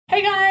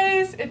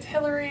it's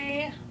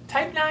Hillary,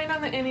 type 9 on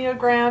the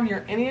Enneagram,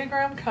 your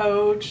Enneagram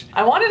coach.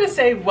 I wanted to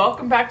say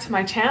welcome back to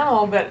my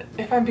channel, but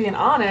if I'm being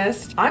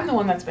honest, I'm the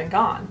one that's been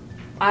gone.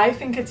 I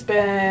think it's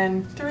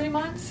been 3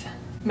 months,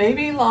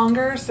 maybe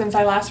longer since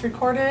I last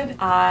recorded.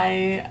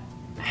 I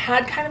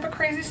had kind of a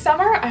crazy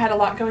summer. I had a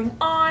lot going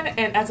on,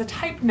 and as a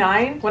type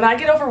 9, when I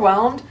get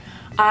overwhelmed,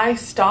 I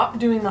stop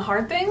doing the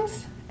hard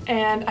things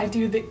and I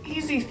do the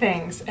easy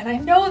things. And I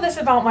know this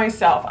about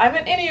myself. I'm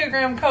an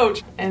Enneagram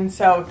coach. And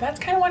so that's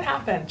kind of what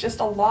happened.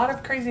 Just a lot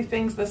of crazy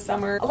things this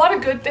summer, a lot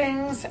of good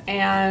things,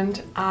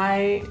 and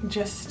I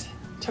just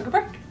took a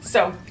break.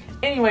 So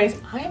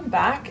anyways, I am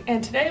back,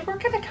 and today we're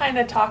going to kind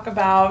of talk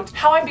about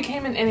how I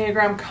became an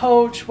Enneagram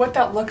coach, what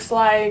that looks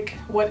like,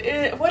 what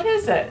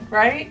is it,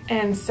 right?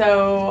 And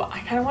so I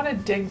kind of want to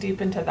dig deep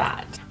into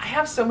that. I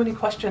have so many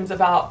questions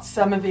about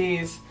some of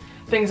these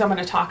things I'm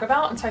going to talk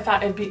about, and so I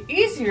thought it'd be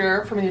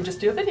easier for me to just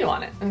do a video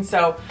on it. And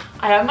so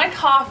I have my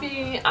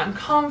coffee, I'm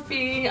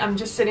comfy, I'm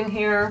just sitting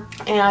here,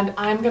 and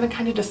I'm going to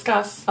kind of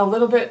discuss a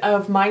little bit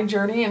of my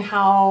journey and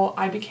how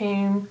I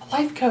became a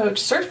life coach,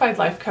 certified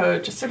life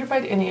coach, a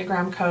certified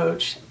Enneagram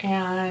coach,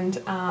 and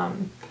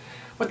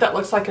what that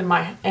looks like in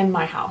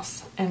my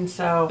house. And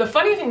so the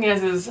funny thing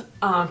is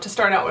to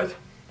start out with,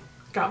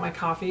 got my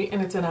coffee,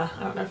 and it's in a,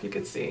 I don't know if you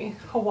could see,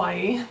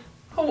 Hawaii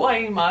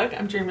mug.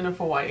 I'm dreaming of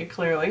Hawaii,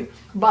 clearly.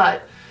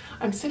 But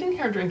I'm sitting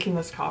here drinking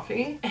this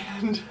coffee,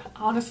 and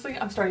honestly,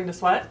 I'm starting to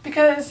sweat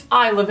because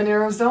I live in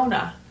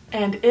Arizona,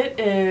 and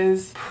it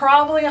is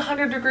probably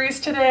 100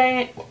 degrees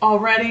today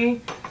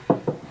already.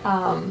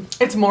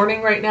 It's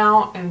morning right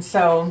now, and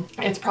so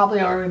it's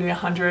probably already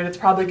 100. It's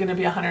probably going to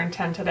be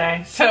 110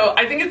 today. So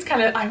I think it's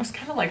I was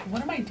kind of like,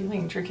 what am I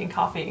doing drinking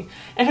coffee?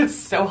 And it's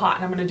so hot,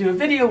 and I'm going to do a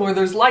video where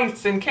there's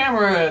lights and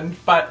camera,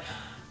 but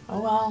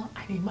oh well,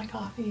 I need my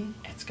coffee.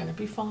 It's gonna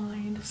be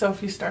fine. So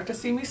if you start to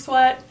see me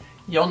sweat,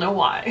 you'll know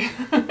why.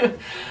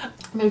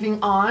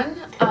 Moving on,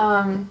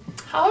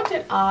 how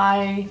did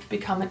I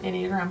become an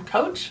Enneagram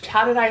coach?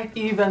 How did I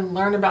even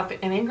learn about the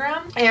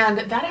Enneagram? And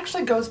that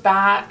actually goes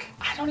back,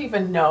 I don't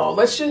even know,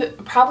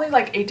 probably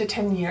like 8 to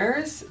 10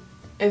 years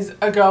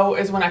ago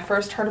is when I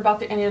first heard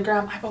about the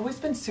Enneagram. I've always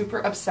been super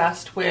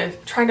obsessed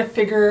with trying to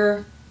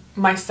figure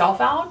myself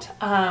out.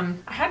 I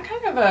had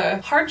kind of a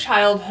hard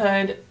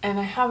childhood, and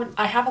I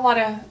have a lot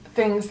of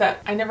things that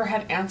I never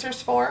had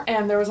answers for,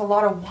 and there was a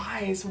lot of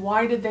whys.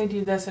 Why did they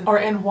do this,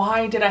 and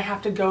why did I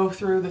have to go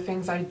through the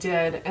things I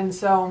did? And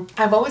so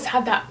I've always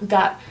had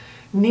that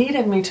need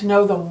in me to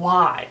know the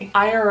why.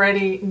 I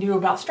already knew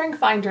about strength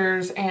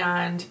finders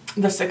and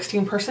the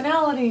 16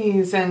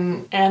 personalities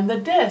and the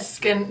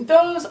DISC and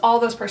all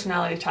those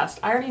personality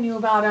tests. I already knew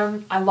about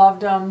them. I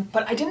loved them,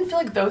 but I didn't feel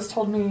like those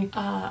told me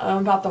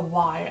about the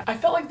why. I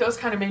felt like those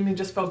kind of made me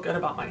just feel good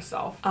about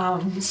myself.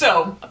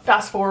 So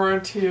fast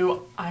forward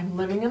to I'm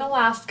living in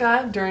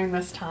Alaska during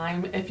this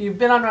time. If you've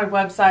been on my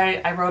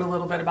website, I wrote a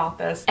little bit about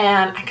this,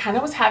 and I kind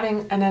of was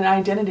having an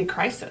identity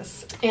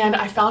crisis, and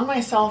I found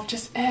myself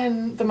just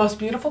in the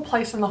most beautiful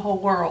place in the whole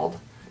world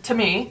to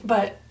me,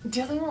 but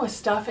dealing with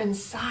stuff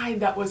inside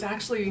that was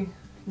actually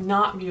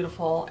not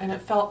beautiful, and it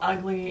felt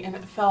ugly, and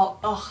it felt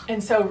ugh.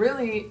 And so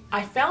really,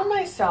 I found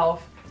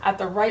myself at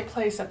the right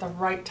place at the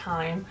right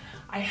time.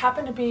 I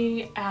happened to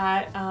be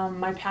at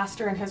my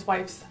pastor and his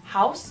wife's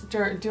house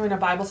doing a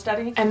Bible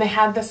study, and they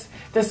had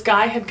this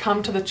guy had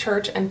come to the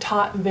church and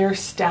taught their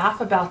staff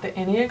about the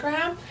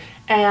Enneagram,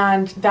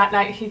 and that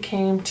night he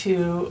came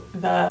to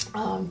the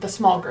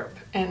small group,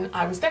 and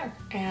I was there,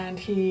 and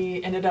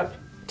he ended up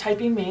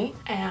typing me,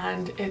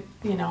 and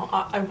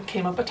I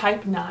came up a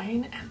type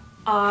 9, and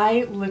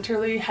I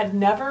literally had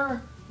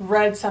never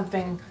read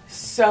something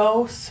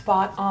so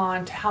spot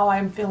on to how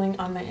I'm feeling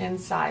on the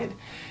inside.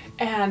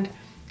 And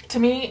to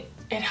me,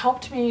 it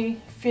helped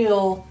me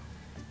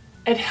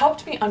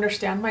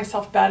understand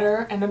myself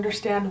better and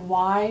understand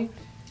why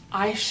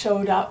I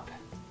showed up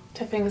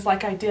to things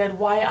like I did,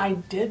 why I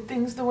did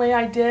things the way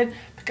I did,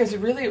 because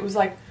really it was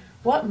like,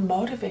 what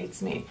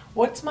motivates me?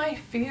 What's my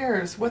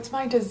fears? What's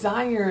my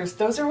desires?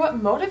 Those are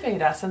what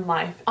motivate us in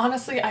life.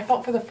 Honestly, I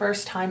felt for the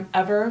first time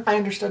ever, I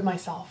understood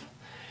myself,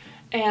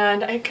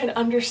 and I could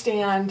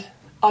understand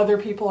other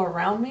people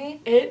around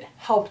me. It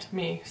helped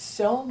me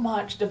so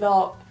much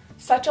develop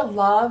such a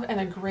love and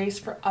a grace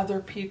for other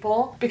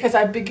people, because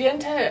I begin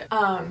to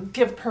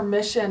give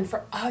permission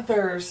for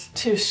others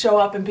to show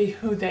up and be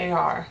who they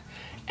are.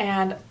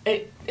 And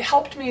it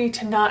helped me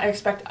to not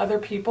expect other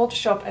people to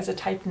show up as a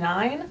type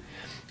 9,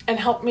 and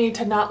helped me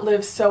to not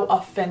live so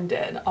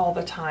offended all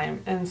the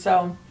time. And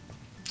so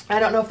I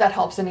don't know if that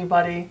helps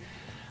anybody,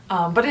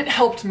 but it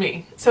helped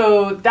me.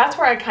 So that's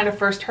where I kind of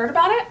first heard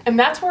about it, and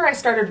that's where I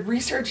started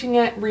researching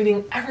it,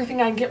 reading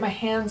everything I can get my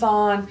hands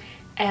on,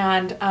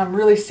 and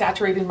really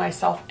saturating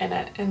myself in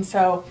it. And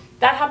so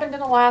that happened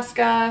in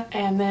Alaska,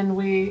 and then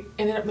we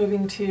ended up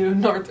moving to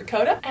North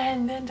Dakota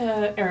and then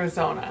to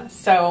Arizona.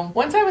 So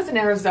once I was in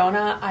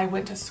Arizona, I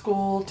went to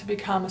school to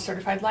become a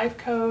certified life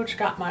coach,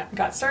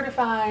 got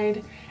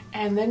certified,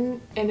 and then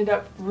ended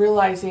up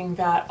realizing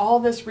that all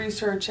this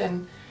research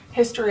and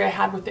history I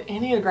had with the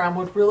Enneagram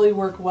would really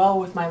work well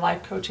with my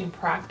life coaching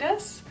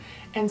practice.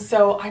 And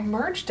so I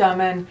merged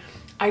them, and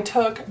I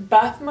took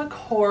Beth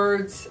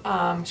McCord's,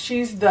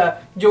 she's the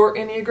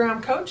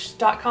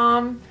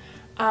YourEnneagramCoach.com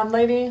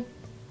lady.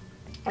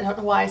 I don't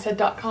know why I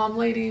said .com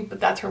lady, but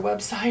that's her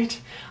website.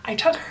 I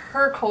took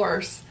her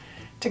course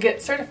to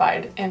get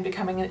certified in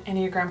becoming an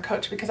Enneagram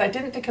coach because I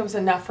didn't think it was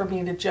enough for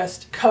me to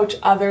just coach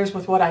others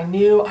with what I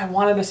knew. I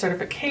wanted a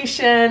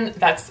certification.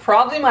 That's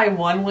probably my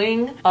one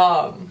wing.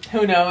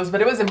 Who knows,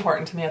 but it was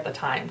important to me at the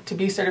time to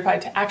be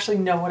certified, to actually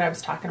know what I was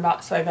talking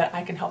about so that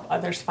I can help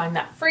others find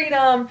that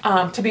freedom,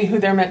 to be who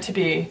they're meant to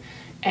be,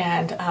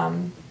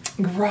 and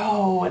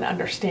grow and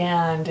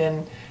understand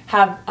and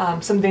have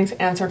some things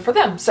answered for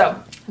them.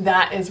 So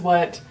that is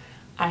what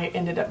I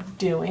ended up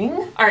doing.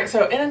 All right,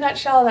 so in a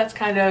nutshell, that's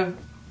kind of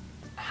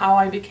how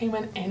I became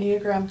an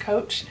Enneagram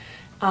coach.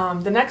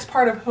 The next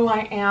part of who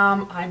I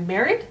am, I'm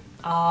married.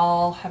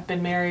 I'll have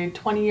been married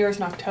 20 years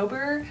in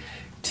October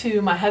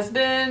to my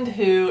husband,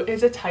 who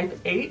is a type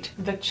 8,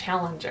 the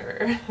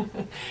challenger.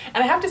 And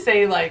I have to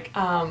say, like,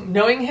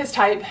 knowing his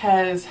type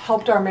has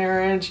helped our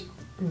marriage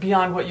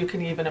beyond what you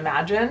can even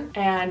imagine.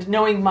 And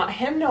knowing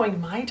him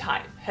knowing my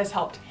type has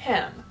helped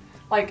him.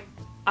 Like,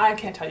 I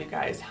can't tell you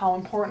guys how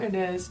important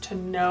it is to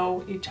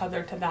know each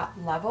other to that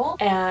level.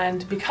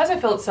 And because I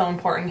feel it's so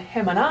important,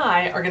 him and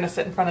I are gonna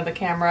sit in front of the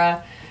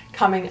camera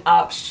coming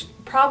up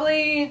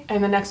probably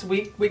in the next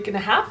week and a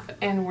half,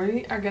 and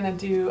we are gonna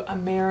do a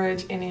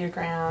marriage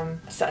Enneagram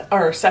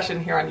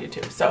session here on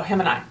YouTube. So him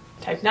and I,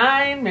 type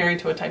 9, married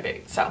to a type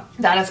 8. So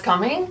that is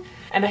coming.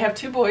 And I have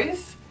 2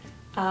 boys.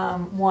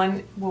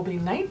 One will be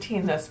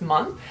 19 this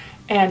month,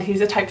 and he's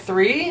a type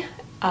 3.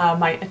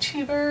 My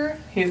achiever,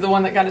 he's the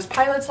one that got his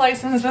pilot's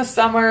license this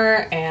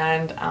summer,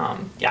 and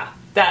yeah,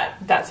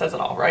 that says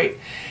it all, right?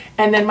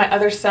 And then my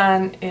other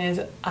son is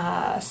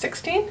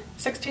 16,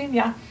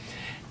 yeah,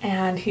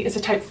 and he is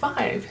a type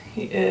 5.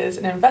 He is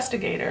an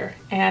investigator,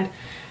 and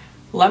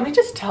let me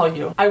just tell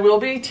you, I will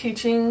be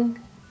teaching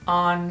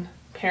on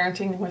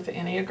parenting with the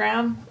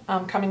Enneagram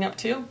coming up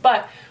too,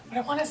 but what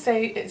I want to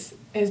say is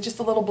just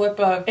a little blip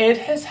of, it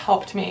has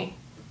helped me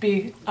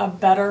be a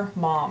better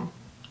mom.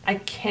 I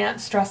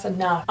can't stress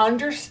enough.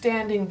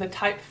 Understanding the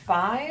type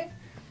 5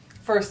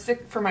 for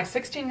my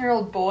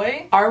 16-year-old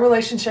boy, our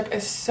relationship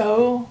is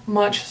so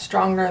much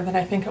stronger than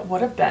I think it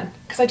would have been,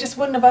 because I just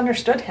wouldn't have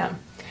understood him.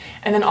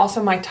 And then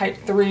also my type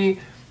 3,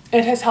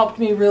 it has helped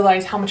me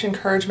realize how much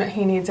encouragement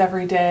he needs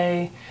every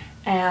day,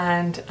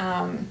 and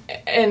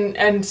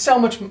so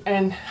much,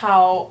 and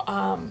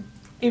how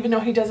even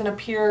though he doesn't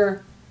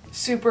appear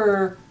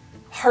super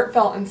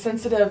heartfelt and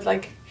sensitive,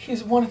 like,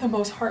 he's one of the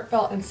most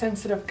heartfelt and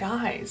sensitive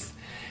guys.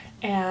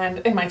 And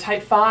in my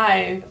type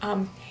 5,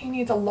 he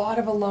needs a lot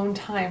of alone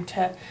time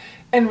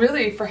and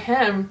really for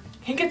him,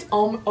 he gets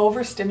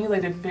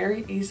overstimulated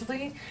very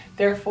easily.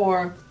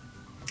 Therefore,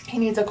 he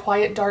needs a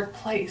quiet, dark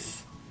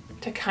place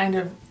to kind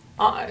of,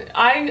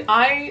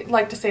 I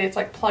like to say it's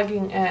like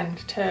plugging in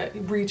to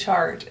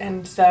recharge.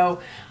 And so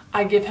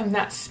I give him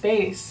that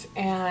space,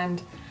 and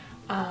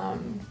I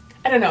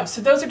don't know.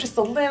 So those are just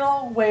the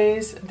little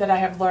ways that I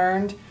have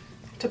learned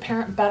to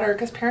parent better,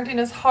 because parenting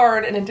is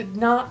hard and it did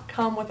not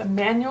come with a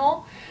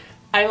manual.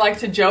 I like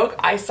to joke,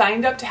 I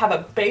signed up to have a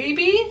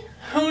baby.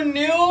 Who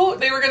knew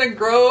they were gonna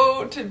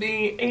grow to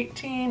be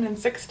 18 and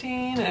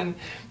 16? And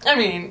I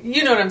mean,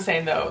 you know what I'm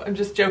saying though, I'm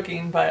just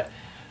joking, but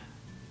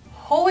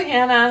holy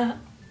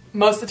Hannah,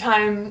 most of the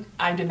time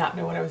I did not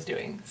know what I was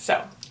doing.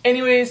 So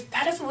anyways,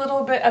 that is a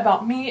little bit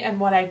about me and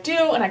what I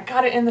do, and I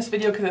got it in this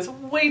video because it's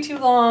way too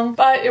long,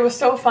 but it was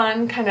so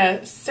fun kind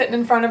of sitting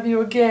in front of you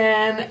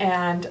again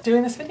and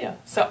doing this video.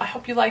 So I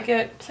hope you like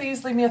it.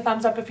 Please leave me a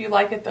thumbs up if you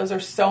like it. Those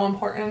are so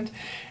important.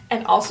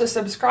 And also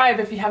subscribe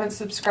if you haven't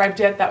subscribed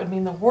yet. That would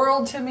mean the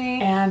world to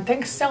me. And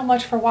thanks so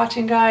much for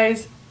watching,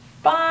 guys.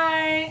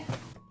 Bye.